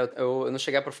movimento, né? Eu não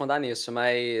cheguei a aprofundar nisso,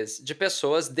 mas de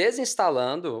pessoas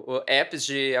desinstalando apps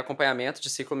de acompanhamento de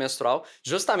ciclo menstrual,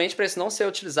 justamente para isso não ser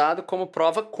utilizado como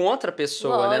prova contra a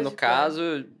pessoa, né? No caso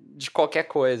de qualquer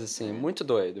coisa, assim. Muito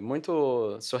doido,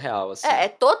 muito surreal, assim. É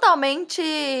totalmente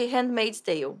Handmaid's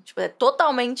Tale. Tipo, é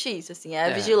totalmente isso, assim. É a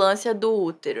vigilância do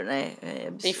útero, né? É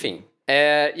absurdo. Enfim.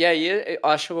 E aí, eu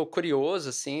acho curioso,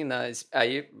 assim,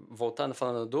 aí, voltando,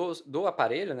 falando do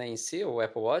aparelho, né, em si, o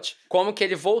Apple Watch, como que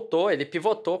ele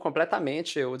pivotou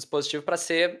completamente o dispositivo para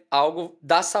ser algo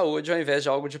da saúde ao invés de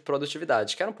algo de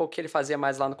produtividade, que era um pouco o que ele fazia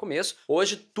mais lá no começo.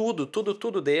 Hoje,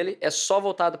 tudo dele é só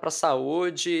voltado para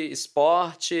saúde,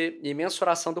 esporte e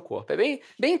mensuração do corpo. É bem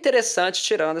interessante,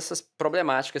 tirando essas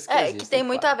problemáticas que existem. Que tem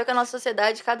muito a ver com a nossa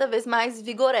sociedade cada vez mais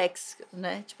vigorexica,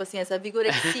 né? Tipo assim, essa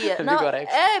vigorexia.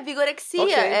 Vigorexia.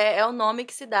 Okay. É o nome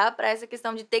que se dá pra essa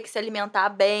questão de ter que se alimentar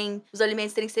bem, os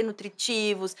alimentos terem que ser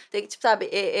nutritivos, ter que, tipo, sabe,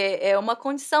 é uma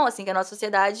condição, assim, que a nossa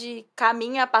sociedade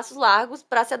caminha a passos largos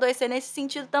pra se adoecer nesse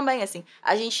sentido também, assim.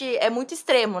 A gente é muito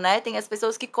extremo, né? Tem as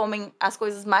pessoas que comem as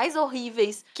coisas mais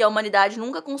horríveis que a humanidade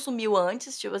nunca consumiu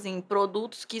antes, tipo assim,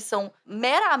 produtos que são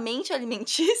meramente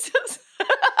alimentícios.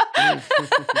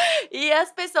 E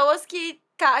as pessoas que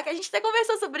a gente até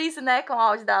conversou sobre isso, né, com o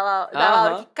áudio da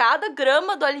Laura, que cada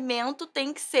grama do alimento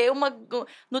tem que ser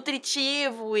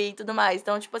nutritivo e tudo mais.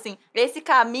 Então, tipo assim, esse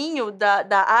caminho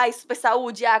super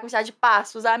saúde, a quantidade de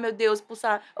passos, meu Deus,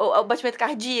 pulsar, o batimento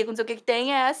cardíaco, não sei o que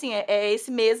tem, é assim, é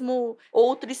esse mesmo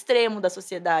outro extremo da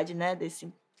sociedade, né,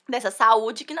 dessa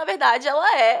saúde, que na verdade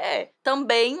ela é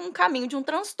também um caminho de um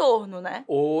transtorno, né?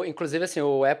 Inclusive, assim,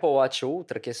 o Apple Watch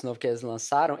Ultra, que é esse novo que eles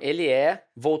lançaram, ele é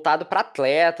voltado para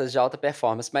atletas de alta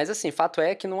performance. Mas, assim, fato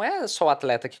é que não é só o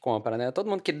atleta que compra, né? Todo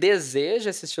mundo que deseja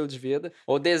esse estilo de vida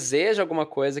ou deseja alguma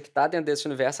coisa que tá dentro desse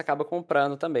universo acaba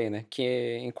comprando também, né?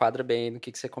 Que enquadra bem no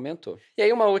que você comentou. E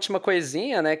aí, uma última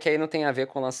coisinha, né? Que aí não tem a ver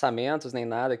com lançamentos nem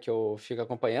nada que eu fico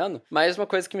acompanhando, mas uma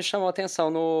coisa que me chamou a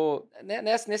atenção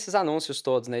nesses anúncios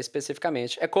todos, né?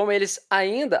 Especificamente, é como eles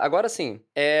ainda, agora sim,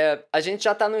 a gente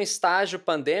já tá num estágio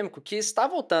pandêmico que está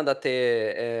voltando a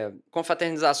ter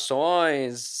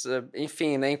confraternizações,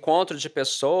 enfim, né, encontro de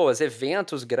pessoas,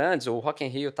 eventos grandes, o Rock in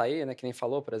Rio tá aí, né, que nem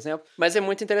falou, por exemplo, mas é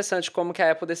muito interessante como que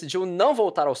a Apple decidiu não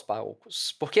voltar aos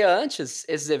palcos, porque antes,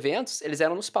 esses eventos, eles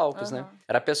eram nos palcos, né,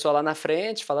 era a pessoa lá na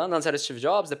frente falando, antes era Steve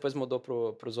Jobs, depois mudou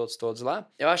pros outros todos lá.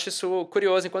 Eu acho isso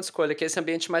curioso enquanto escolha, que é esse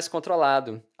ambiente mais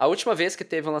controlado. A última vez que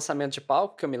teve um lançamento de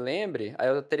palco, que eu me lembre, aí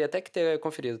eu teria até que ter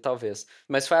conferido, talvez,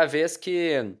 mas foi a vez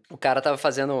que o cara tava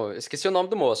fazendo, esqueci o nome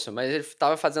do moço, mas ele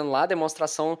tava fazendo lá a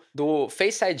demonstração do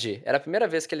Face ID. Era a primeira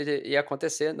vez que ele ia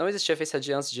acontecer, não existia Face ID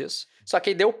antes disso. Só que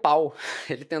aí deu pau.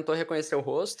 Ele tentou reconhecer o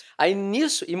rosto. Aí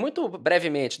nisso, e muito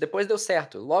brevemente, depois deu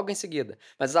certo, logo em seguida.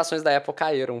 Mas as ações da Apple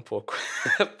caíram um pouco.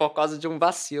 Por causa de um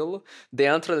vacilo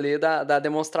dentro ali da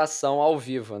demonstração ao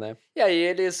vivo, né? E aí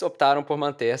eles optaram por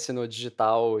manter-se no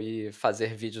digital e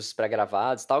fazer vídeos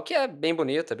pré-gravados e tal, que é bem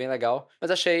bonito, é bem legal.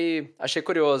 Mas achei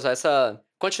curioso essa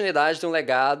continuidade de um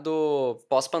legado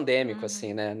pós-pandêmico,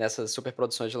 assim, né? Nessas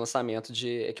superproduções de lançamento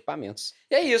de equipamentos.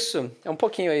 E é isso. É um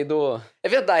pouquinho aí do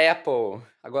evento da Apple,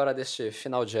 agora deste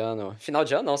final de ano. Final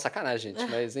de ano não, sacanagem,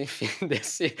 gente. Mas, enfim,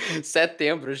 desse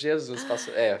setembro, Jesus.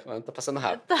 Passou, o ano tá passando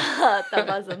rápido. Tá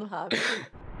passando rápido.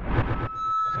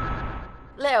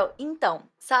 Léo, então,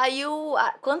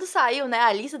 quando saiu, né,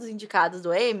 a lista dos indicados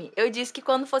do Emmy, eu disse que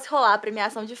quando fosse rolar a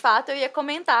premiação de fato, eu ia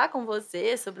comentar com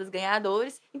você sobre os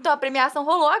ganhadores. Então, a premiação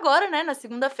rolou agora, né, na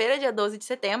segunda-feira, dia 12 de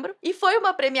setembro. E foi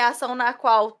uma premiação na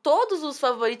qual todos os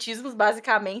favoritismos,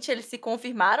 basicamente, eles se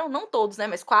confirmaram. Não todos, né,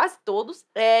 mas quase todos.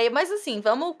 Mas, assim,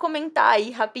 vamos comentar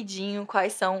aí rapidinho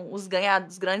quais são os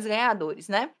grandes ganhadores,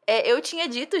 né? Eu tinha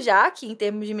dito já que, em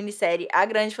termos de minissérie, a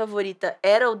grande favorita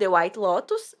era o The White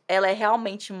Lotus. Ela é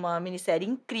realmente uma minissérie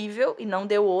incrível e não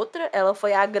deu outra. Ela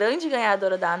foi a grande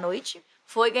ganhadora da noite.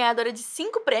 Foi ganhadora de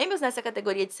 5 prêmios nessa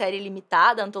categoria de série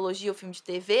limitada, antologia ou filme de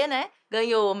TV, né?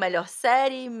 Ganhou melhor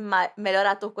série, melhor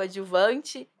ator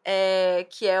coadjuvante,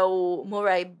 que é o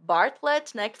Murray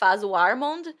Bartlett, né? Que faz o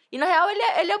Armond. E, na real,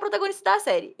 ele é o protagonista da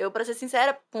série. Eu, pra ser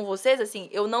sincera com vocês, assim,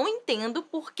 eu não entendo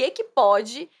por que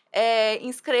pode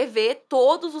inscrever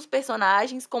todos os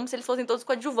personagens como se eles fossem todos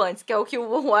coadjuvantes, que é o que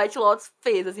o White Lotus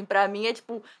fez, assim, pra mim é,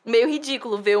 tipo, meio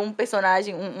ridículo ver um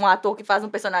personagem, um ator que faz um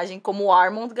personagem como o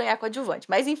Armond ganhar coadjuvante,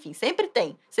 mas enfim, sempre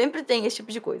tem esse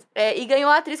tipo de coisa. E ganhou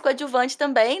a atriz coadjuvante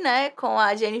também, né, com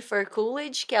a Jennifer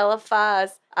Coolidge, que ela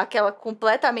faz aquela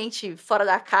completamente fora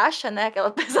da caixa, né?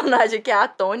 Aquela personagem que é a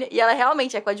Tônia. E ela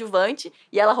realmente é coadjuvante.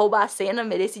 E ela rouba a cena,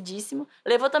 merecidíssimo.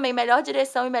 Levou também melhor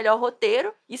direção e melhor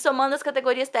roteiro. E somando as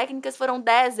categorias técnicas, foram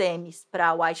 10 Emmys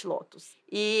pra White Lotus.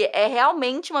 E é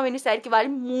realmente uma minissérie que vale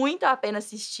muito a pena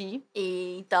assistir.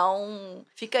 E então,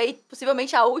 fica aí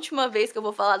possivelmente a última vez que eu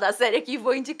vou falar da série aqui e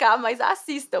vou indicar, mas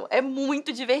assistam. É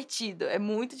muito divertido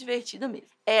mesmo.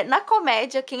 Na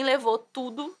comédia, quem levou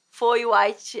tudo foi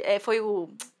o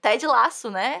Ted Lasso,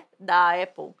 né, da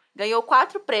Apple. Ganhou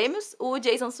 4 prêmios. O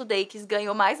Jason Sudeikis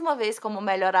ganhou mais uma vez como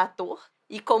melhor ator.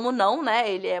 E como não, né,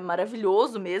 ele é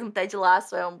maravilhoso mesmo. Ted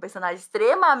Lasso é um personagem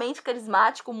extremamente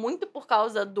carismático, muito por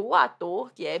causa do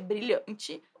ator, que é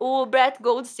brilhante. O Brett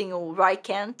Goldstein, o Roy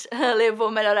Kent, levou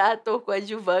o melhor ator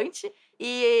coadjuvante.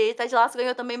 E Ted Lasso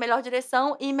ganhou também melhor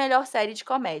direção e melhor série de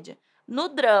comédia. No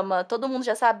drama, todo mundo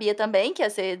já sabia também que ia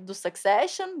ser do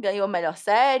Succession, ganhou melhor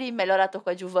série, melhor ator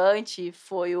coadjuvante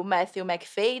foi o Matthew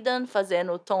McFadyen,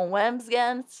 fazendo Tom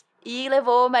Wambsgans, e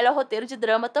levou o melhor roteiro de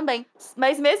drama também.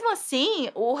 Mas mesmo assim,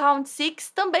 o Round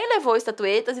Six também levou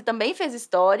estatuetas e também fez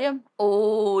história.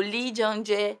 O Lee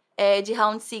Jung-jae de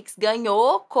Round Six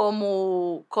ganhou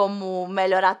como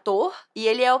melhor ator. E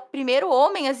ele é o primeiro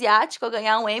homem asiático a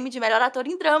ganhar um Emmy de melhor ator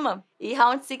em drama. E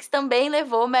Round Six também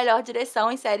levou melhor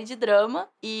direção em série de drama.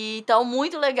 E então,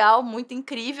 muito legal, muito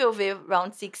incrível ver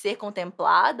Round Six ser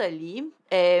contemplada ali,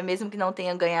 mesmo que não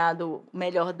tenha ganhado o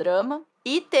melhor drama.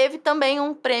 E teve também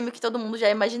um prêmio que todo mundo já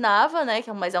imaginava, né?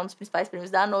 Mas é um dos principais prêmios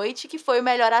da noite, que foi o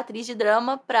melhor atriz de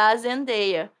drama pra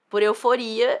Zendaya, por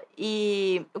Euforia.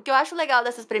 E o que eu acho legal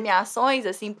dessas premiações,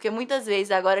 assim, porque muitas vezes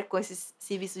agora com esses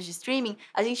serviços de streaming,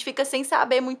 a gente fica sem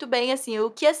saber muito bem, assim, o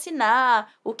que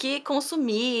assinar, o que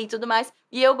consumir e tudo mais.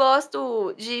 E eu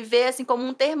gosto de ver, assim, como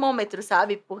um termômetro,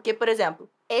 sabe? Porque, por exemplo,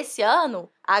 esse ano,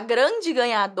 a grande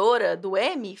ganhadora do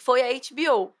Emmy foi a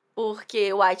HBO.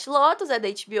 Porque White Lotus é da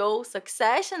HBO,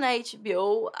 Succession é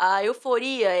HBO, a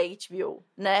Euforia é HBO,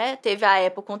 né? Teve a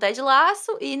Apple com Ted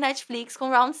Lasso e Netflix com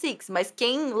Round Six. Mas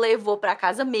quem levou pra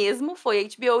casa mesmo foi a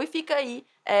HBO e fica aí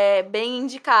bem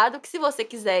indicado que se você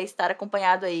quiser estar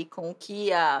acompanhado aí com o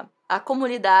que a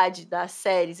comunidade das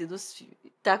séries e dos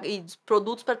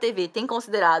produtos para TV tem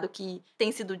considerado que tem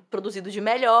sido produzido de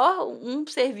melhor, um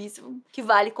serviço que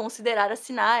vale considerar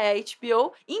assinar é a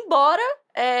HBO, embora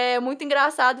é muito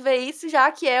engraçado ver isso,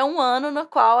 já que é um ano no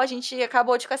qual a gente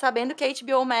acabou de ficar sabendo que a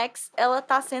HBO Max, ela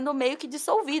tá sendo meio que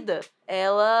dissolvida.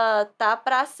 Ela tá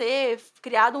para ser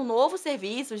criado um novo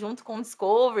serviço junto com o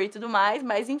Discovery e tudo mais,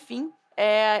 mas enfim,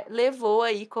 levou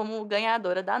aí como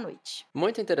ganhadora da noite.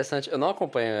 Muito interessante. Eu não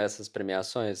acompanho essas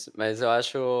premiações, mas eu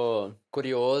acho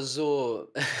curioso.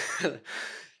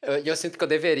 Eu sinto que eu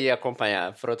deveria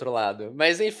acompanhar, por outro lado.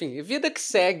 Mas, enfim, vida que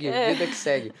segue, vida que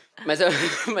segue. Mas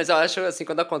eu acho, assim,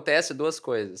 quando acontece, duas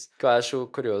coisas que eu acho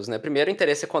curioso, né? Primeiro, o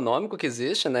interesse econômico que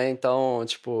existe, né? Então,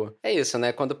 tipo, é isso,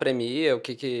 né? Quando premia, o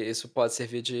que isso pode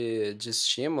servir de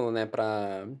estímulo, né?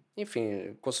 Pra,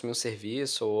 enfim, consumir um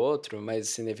serviço ou outro,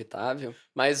 mas inevitável.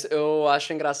 Mas eu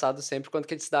acho engraçado sempre quando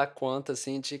que a gente se dá conta,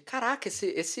 assim, de caraca,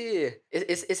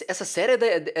 essa série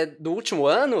é do último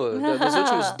ano? Dos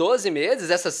últimos 12 meses?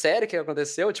 Essa série que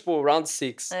aconteceu? Tipo, Round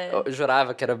Six. Eu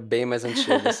jurava que era bem mais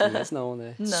antigo, assim, mas não,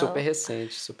 né? Não. Super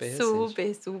recente, super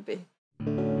recente. Super.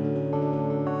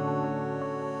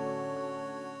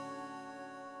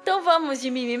 Então vamos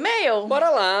de meme mail? Bora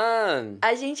lá!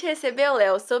 A gente recebeu,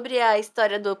 Léo, sobre a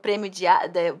história do prêmio de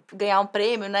ganhar um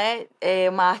prêmio, né?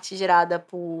 Uma arte gerada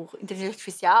por inteligência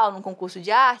artificial num concurso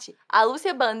de arte. A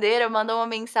Lúcia Bandeira mandou uma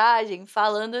mensagem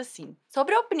falando assim: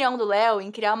 sobre a opinião do Léo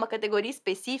em criar uma categoria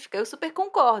específica, eu super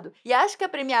concordo. E acho que a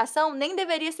premiação nem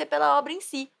deveria ser pela obra em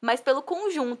si, mas pelo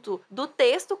conjunto do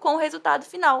texto com o resultado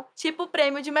final. Tipo o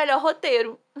prêmio de melhor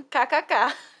roteiro.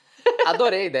 KKK.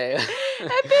 Adorei a ideia.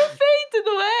 É perfeito,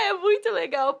 não é? É muito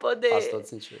legal poder... Faz todo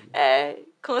sentido.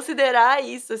 Considerar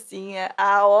isso, assim,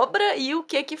 a obra e o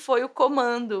que foi o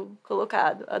comando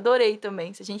colocado. Adorei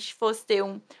também. Se a gente fosse ter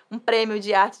um prêmio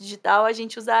de arte digital, a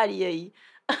gente usaria aí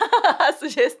a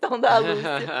sugestão da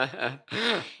Lúcia.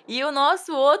 E o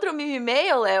nosso outro meme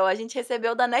mail, Léo, a gente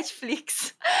recebeu da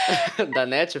Netflix. Da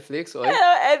Netflix? Oi?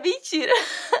 É mentira.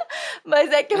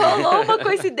 Mas é que rolou uma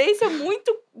coincidência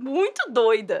muito, muito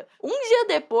doida. Um dia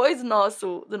depois do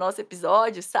nosso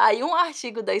episódio, saiu um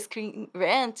artigo da Screen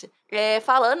Rant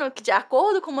falando que, de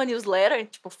acordo com uma newsletter,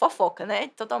 tipo, fofoca, né?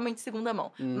 Totalmente segunda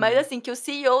mão. Mas, assim, que o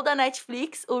CEO da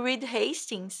Netflix, o Reed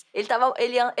Hastings,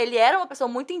 ele era uma pessoa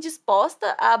muito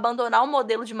indisposta a abandonar o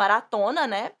modelo de maratona,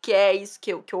 né? Que é isso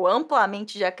que eu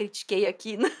amplamente já critiquei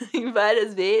aqui em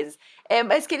várias vezes.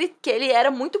 Mas que ele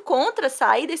era muito contra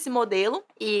sair desse modelo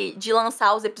e de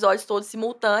lançar os episódios todos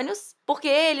simultâneos, porque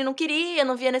ele não queria,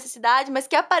 não via necessidade, mas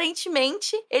que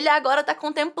aparentemente ele agora tá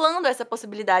contemplando essa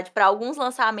possibilidade para alguns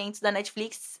lançamentos da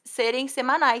Netflix serem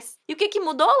semanais. E o que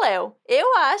mudou, Léo?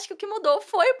 Eu acho que o que mudou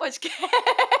foi o podcast.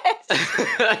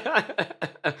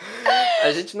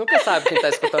 A gente nunca sabe quem tá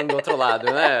escutando do outro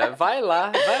lado, né? Vai lá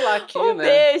aqui, né? Um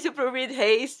beijo pro Reed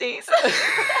Hastings.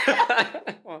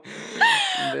 Um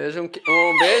beijo,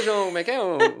 como é que é?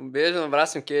 Um beijo, um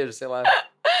abraço e um queijo, sei lá.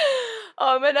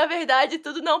 Mas na verdade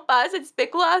tudo não passa de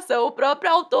especulação. O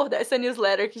próprio autor dessa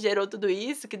newsletter que gerou tudo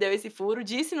isso, que deu esse furo,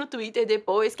 disse no Twitter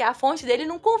depois que a fonte dele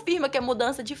não confirma que a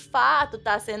mudança de fato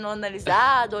tá sendo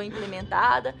analisada ou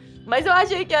implementada. Mas eu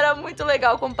achei que era muito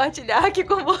legal compartilhar aqui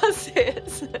com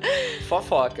vocês.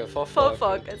 Fofocas,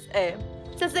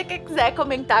 Se você quiser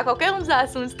comentar qualquer um dos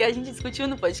assuntos que a gente discutiu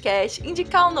no podcast,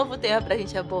 indicar um novo tema pra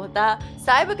gente abordar,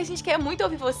 saiba que a gente quer muito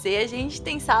ouvir você. A gente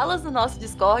tem salas no nosso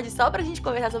Discord só pra gente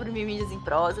conversar sobre mídias em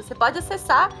prosa. Você pode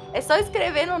acessar, é só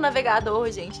escrever no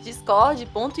navegador, gente,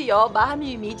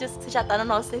 discord.io/mimídias, que você já tá no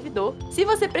nosso servidor. Se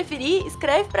você preferir,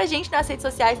 escreve pra gente nas redes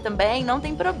sociais também, não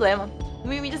tem problema. O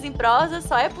Mídias em Prosa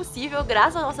só é possível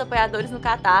graças aos nossos apoiadores no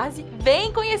Catarse.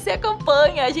 Vem conhecer a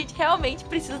campanha, a gente realmente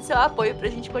precisa do seu apoio pra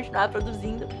gente continuar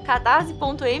produzindo.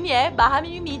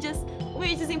 catarse.me/mimídias. O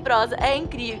Mídias em Prosa é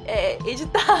incrível, é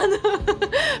editado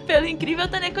pelo incrível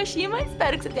Tanekoshima.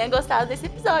 Espero que você tenha gostado desse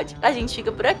episódio. A gente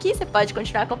fica por aqui, você pode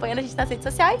continuar acompanhando a gente nas redes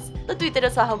sociais. No Twitter eu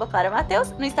sou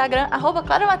 @claramateus, no Instagram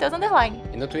 @claramateus_.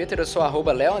 E no Twitter eu sou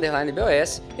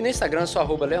 @leo_bos e no Instagram eu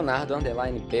sou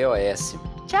 @leonardo_bos.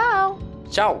 Tchau!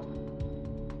 Tchau!